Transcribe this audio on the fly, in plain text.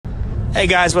Hey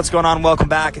guys, what's going on? Welcome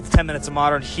back. It's 10 Minutes of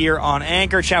Modern here on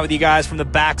Anchor. Chat with you guys from the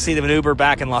backseat of an Uber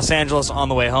back in Los Angeles on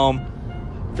the way home.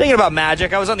 Thinking about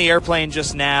Magic. I was on the airplane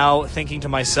just now thinking to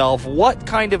myself, what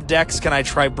kind of decks can I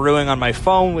try brewing on my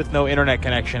phone with no internet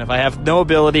connection if I have no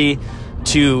ability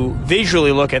to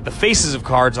visually look at the faces of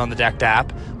cards on the Decked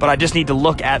app, but I just need to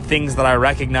look at things that I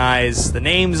recognize the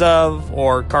names of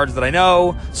or cards that I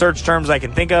know, search terms I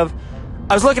can think of.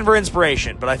 I was looking for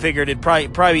inspiration, but I figured it'd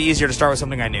probably be easier to start with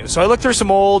something I knew. So I looked through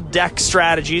some old deck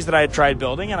strategies that I had tried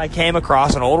building, and I came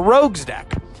across an old Rogues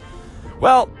deck.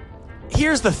 Well,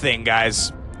 here's the thing,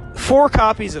 guys. 4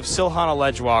 copies of Silhana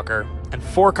Ledgewalker and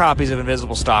 4 copies of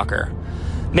Invisible Stalker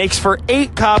makes for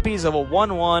 8 copies of a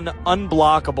 1/1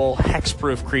 unblockable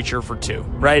hexproof creature for 2,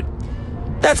 right?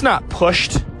 That's not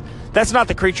pushed. That's not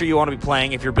the creature you want to be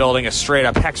playing if you're building a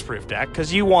straight-up hexproof deck,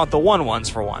 because you want the 1/1s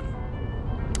for 1.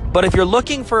 But if you're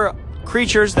looking for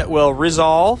creatures that will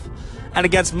resolve, and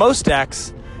against most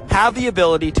decks, have the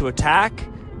ability to attack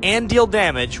and deal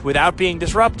damage without being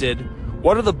disrupted,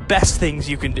 what are the best things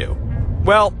you can do?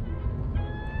 Well,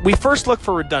 we first look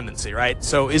for redundancy, right?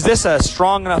 So is this a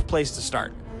strong enough place to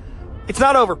start? It's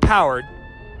not overpowered,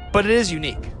 but it is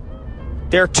unique.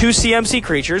 There are 2 CMC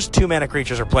creatures. 2 mana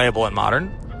creatures are playable in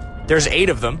Modern. There's 8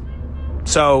 of them.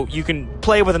 So you can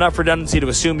play with enough redundancy to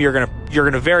assume you're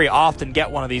gonna very often get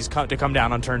one of these to come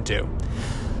down on turn 2.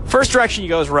 First direction you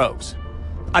go is Rogues.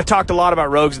 I've talked a lot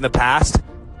about Rogues in the past.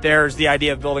 There's the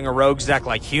idea of building a Rogues deck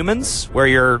like Humans, where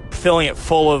you're filling it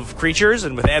full of creatures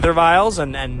and with Aether Vials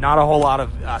and not a whole lot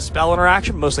of spell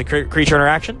interaction, mostly creature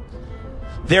interaction.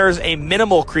 There's a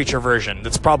minimal creature version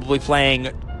that's probably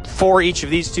playing 4 each of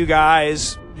these 2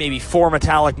 guys, maybe 4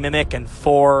 Metallic Mimic and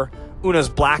 4 Una's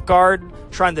Blackguard,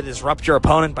 trying to disrupt your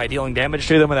opponent by dealing damage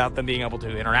to them without them being able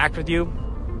to interact with you.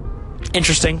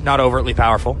 Interesting, not overtly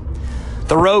powerful.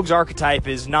 The Rogues archetype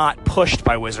is not pushed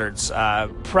by Wizards.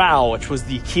 Prowl, which was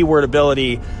the keyword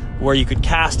ability where you could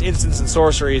cast instants and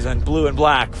sorceries in blue and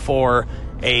black for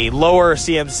a lower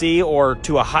CMC or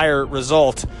to a higher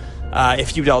result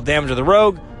if you dealt damage to the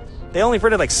Rogue. They only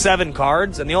printed like 7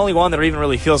 cards, and the only one that even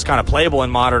really feels kind of playable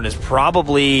in Modern is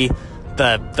probably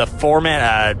the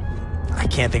format. I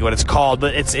can't think of what it's called,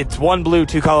 but it's 1 blue,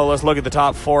 2 colorless. Look at the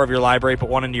top 4 of your library, put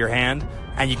 1 into your hand,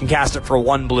 and you can cast it for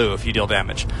 1 blue if you deal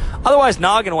damage. Otherwise,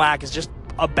 Noggin Whack is just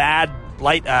a bad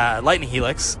Lightning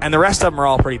Helix, and the rest of them are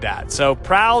all pretty bad. So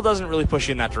Prowl doesn't really push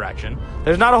you in that direction.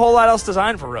 There's not a whole lot else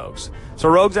designed for Rogues, so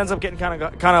Rogues ends up getting kind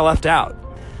of left out.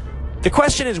 The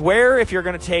question is where, if you're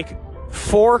going to take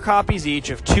 4 copies each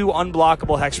of 2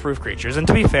 unblockable hexproof creatures, and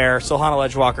to be fair, Silhana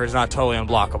Ledgewalker is not totally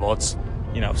unblockable. It's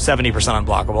 70%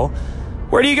 unblockable.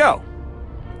 Where do you go?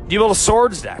 Do you build a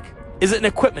swords deck? Is it an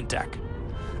equipment deck?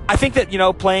 I think that,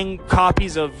 playing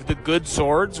copies of the good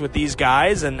swords with these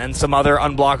guys and some other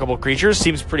unblockable creatures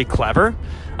seems pretty clever,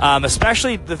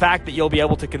 especially the fact that you'll be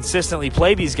able to consistently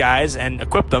play these guys and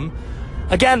equip them.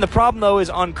 Again, the problem, though, is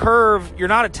on curve, you're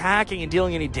not attacking and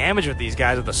dealing any damage with these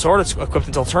guys with the sword equipped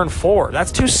until turn 4.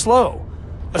 That's too slow,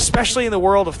 especially in the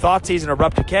world of Thoughtseize and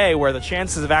Abrupt Decay, where the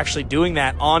chances of actually doing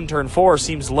that on turn 4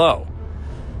 seems low.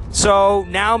 So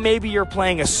now maybe you're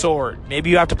playing a sword. Maybe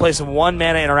you have to play some 1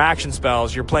 mana interaction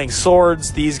spells. You're playing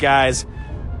swords, these guys,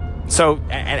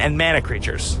 and mana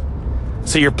creatures.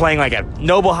 So you're playing like a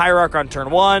Noble Hierarch on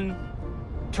turn 1.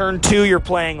 Turn 2, you're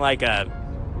playing like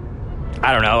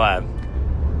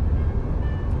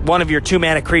one of your 2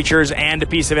 mana creatures and a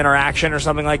piece of interaction or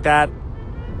something like that.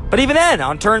 But even then,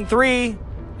 on turn 3,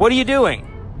 what are you doing?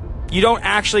 You don't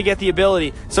actually get the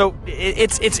ability. So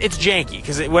it's janky,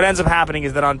 because what ends up happening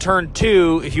is that on turn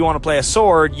 2, if you want to play a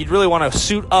sword, you'd really want to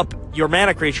suit up your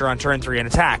mana creature on turn 3 and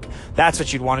attack. That's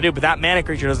what you'd want to do, but that mana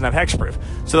creature doesn't have hexproof,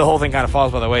 so the whole thing kind of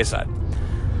falls by the wayside.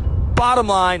 Bottom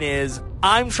line is,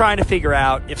 I'm trying to figure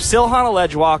out if Silhana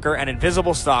Ledgewalker and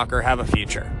Invisible Stalker have a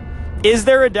future. Is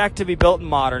there a deck to be built in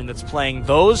Modern that's playing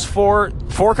those 4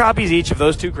 copies each of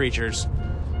those 2 creatures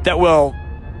that will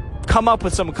come up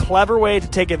with some clever way to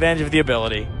take advantage of the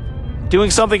ability,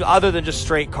 doing something other than just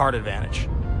straight card advantage?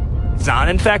 It's not an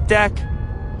infect deck.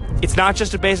 It's not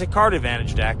just a basic card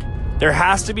advantage deck. There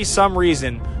has to be some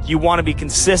reason you want to be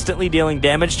consistently dealing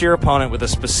damage to your opponent with a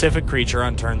specific creature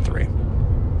on turn 3.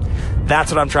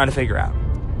 That's what I'm trying to figure out.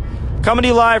 Coming to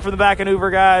you live from the back of Uber,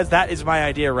 guys. That is my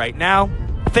idea right now.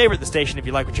 Favorite the station if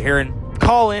you like what you're hearing.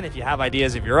 Call in if you have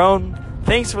ideas of your own.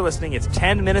 Thanks for listening. It's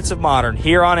 10 Minutes of Modern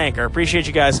here on Anchor. Appreciate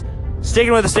you guys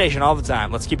sticking with the station all the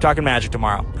time. Let's keep talking Magic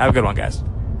tomorrow. Have a good one, guys.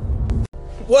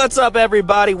 What's up,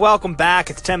 everybody? Welcome back.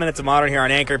 It's 10 Minutes of Modern here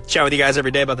on Anchor. Chat with you guys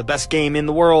every day about the best game in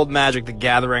the world, Magic the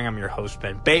Gathering. I'm your host,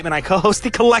 Ben Bateman. I co-host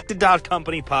the Collected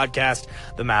Company podcast,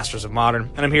 The Masters of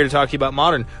Modern, and I'm here to talk to you about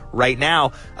Modern right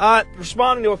now.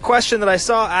 Responding to a question that I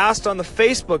saw asked on the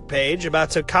Facebook page about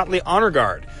Tocatli Honor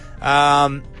Guard.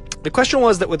 The question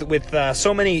was that with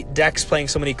so many decks playing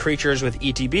so many creatures with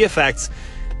ETB effects,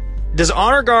 does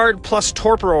Honor Guard plus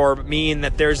Torpor Orb mean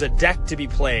that there's a deck to be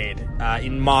played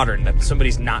in Modern that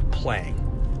somebody's not playing?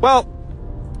 Well,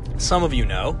 some of you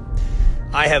know,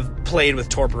 I have played with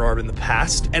Torpor Orb in the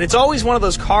past, and it's always one of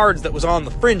those cards that was on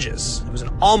the fringes. It was an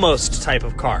almost type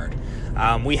of card.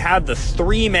 We had the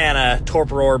 3-mana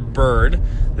Torpor Orb bird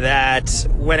that,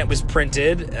 when it was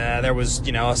printed, there was,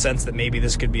 a sense that maybe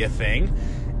this could be a thing.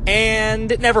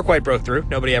 And it never quite broke through.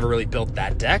 Nobody ever really built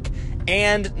that deck.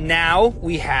 And now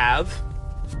we have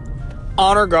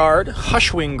Honor Guard,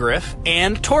 Hushwing Gryff,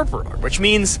 and Torpor Orb, which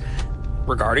means,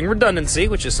 regarding redundancy,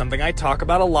 which is something I talk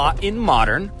about a lot in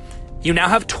Modern, you now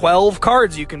have 12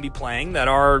 cards you can be playing that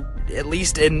are, at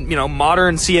least in,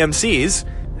 Modern CMCs,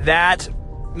 that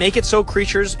make it so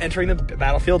creatures entering the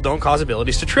battlefield don't cause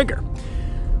abilities to trigger.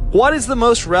 What is the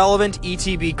most relevant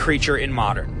ETB creature in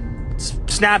Modern?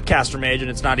 Snapcaster Mage, and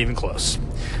it's not even close.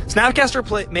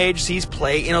 Snapcaster Mage sees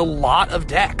play in a lot of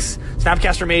decks.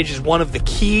 Snapcaster Mage is one of the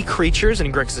key creatures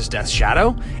in Grixis Death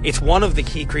Shadow. It's one of the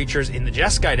key creatures in the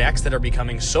Jeskai decks that are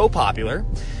becoming so popular.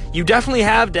 You definitely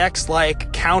have decks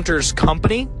like Counter's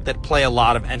Company that play a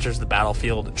lot of enters the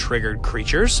battlefield triggered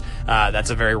creatures.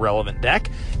 That's a very relevant deck.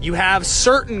 You have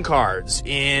certain cards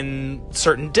in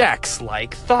certain decks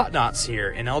like Thought-Knots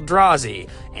here in Eldrazi,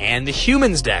 and the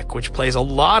Humans deck, which plays a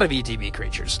lot of ETB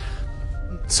creatures.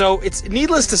 So it's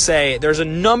needless to say, there's a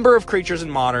number of creatures in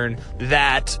Modern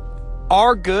that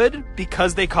are good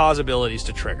because they cause abilities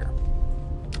to trigger.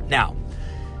 Now,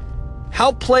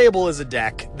 how playable is a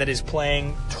deck that is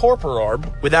playing Torpor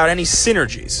Orb without any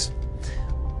synergies?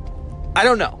 I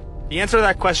don't know. The answer to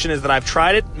that question is that I've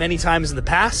tried it many times in the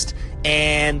past,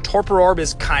 and Torpor Orb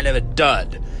is kind of a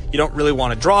dud. You don't really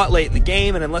want to draw it late in the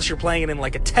game, and unless you're playing it in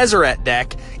like a Tezzeret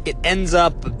deck, it ends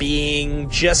up being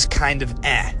just kind of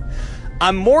eh.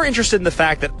 I'm more interested in the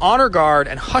fact that Honor Guard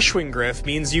and Hushwing Gryff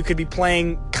means you could be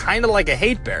playing kind of like a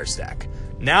Hate Bears deck.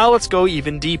 Now let's go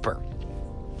even deeper.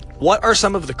 What are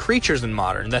some of the creatures in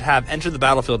Modern that have enter the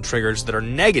battlefield triggers that are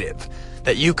negative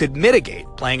that you could mitigate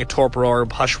playing a Torpor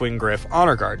Orb, Hushwing Gryff,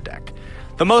 Honor Guard deck?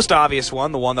 The most obvious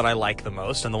one, the one that I like the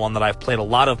most, and the one that I've played a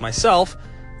lot of myself,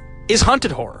 is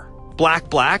Hunted Horror.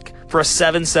 Black for a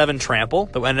 7/7 trample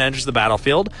that when it enters the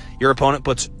battlefield, your opponent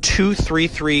puts 2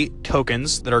 3/3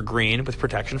 tokens that are green with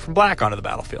protection from black onto the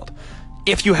battlefield.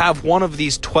 If you have one of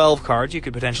these 12 cards you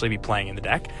could potentially be playing in the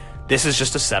deck, this is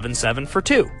just a 7/7 for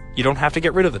 2. You don't have to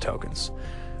get rid of the tokens.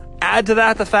 Add to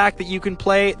that the fact that you can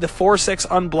play the 4/6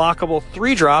 unblockable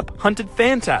 3-drop Hunted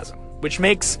Phantasm, which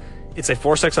makes it's a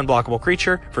 4/6 unblockable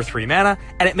creature for 3 mana,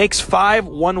 and it makes 5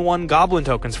 1/1 goblin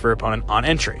tokens for your opponent on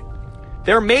entry.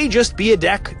 There may just be a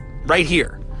deck right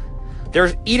here.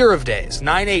 There's Eater of Days,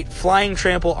 9/8 flying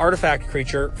trample artifact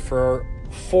creature for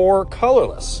 4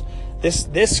 colorless.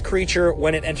 This creature,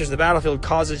 when it enters the battlefield,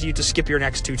 causes you to skip your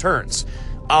next 2 turns.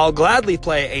 I'll gladly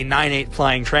play a 9/8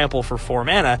 flying trample for 4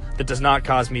 mana that does not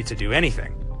cause me to do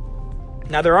anything.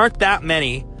 Now, there aren't that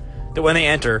many that when they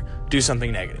enter, do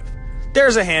something negative.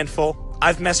 There's a handful.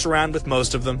 I've messed around with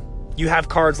most of them. You have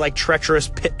cards like Treacherous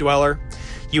Pit Dweller.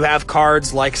 You have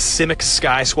cards like Simic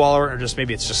Sky Swallower, or just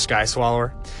maybe it's just Sky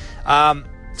Swallower.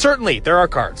 Certainly, there are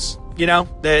cards.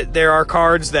 There are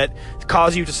cards that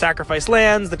cause you to sacrifice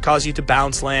lands, that cause you to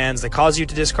bounce lands, that cause you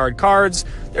to discard cards.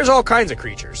 There's all kinds of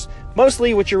creatures.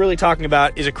 Mostly what you're really talking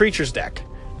about is a creatures deck.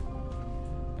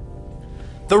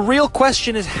 The real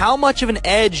question is, how much of an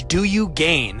edge do you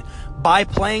gain by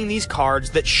playing these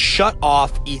cards that shut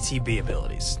off ETB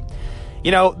abilities?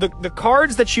 The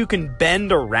cards that you can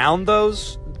bend around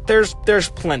those, there's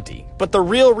plenty. But the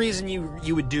real reason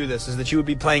you would do this is that you would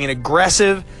be playing an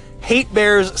aggressive Hate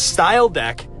Bears style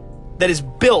deck that is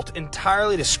built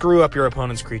entirely to screw up your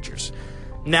opponent's creatures.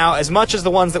 Now, as much as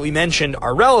the ones that we mentioned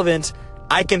are relevant,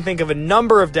 I can think of a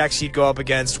number of decks you'd go up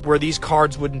against where these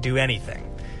cards wouldn't do anything.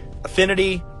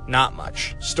 Affinity, not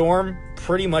much. Storm,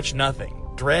 pretty much nothing.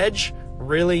 Dredge,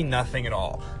 really nothing at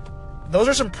all. Those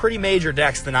are some pretty major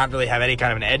decks to not really have any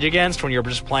kind of an edge against when you're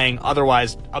just playing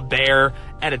otherwise a bear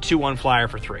and a 2/1 flyer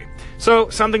for 3. So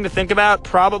something to think about.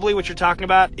 Probably what you're talking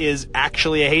about is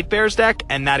actually a Hate Bears deck,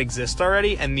 and that exists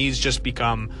already, and these just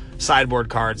become sideboard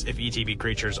cards if ETB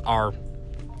creatures are,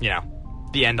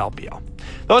 the end-all be-all.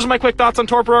 Those are my quick thoughts on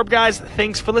Torpor Orb, guys.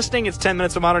 Thanks for listening. It's 10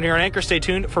 Minutes of Modern here on Anchor. Stay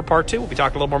tuned for part 2. We'll be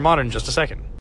talking a little more Modern in just a second.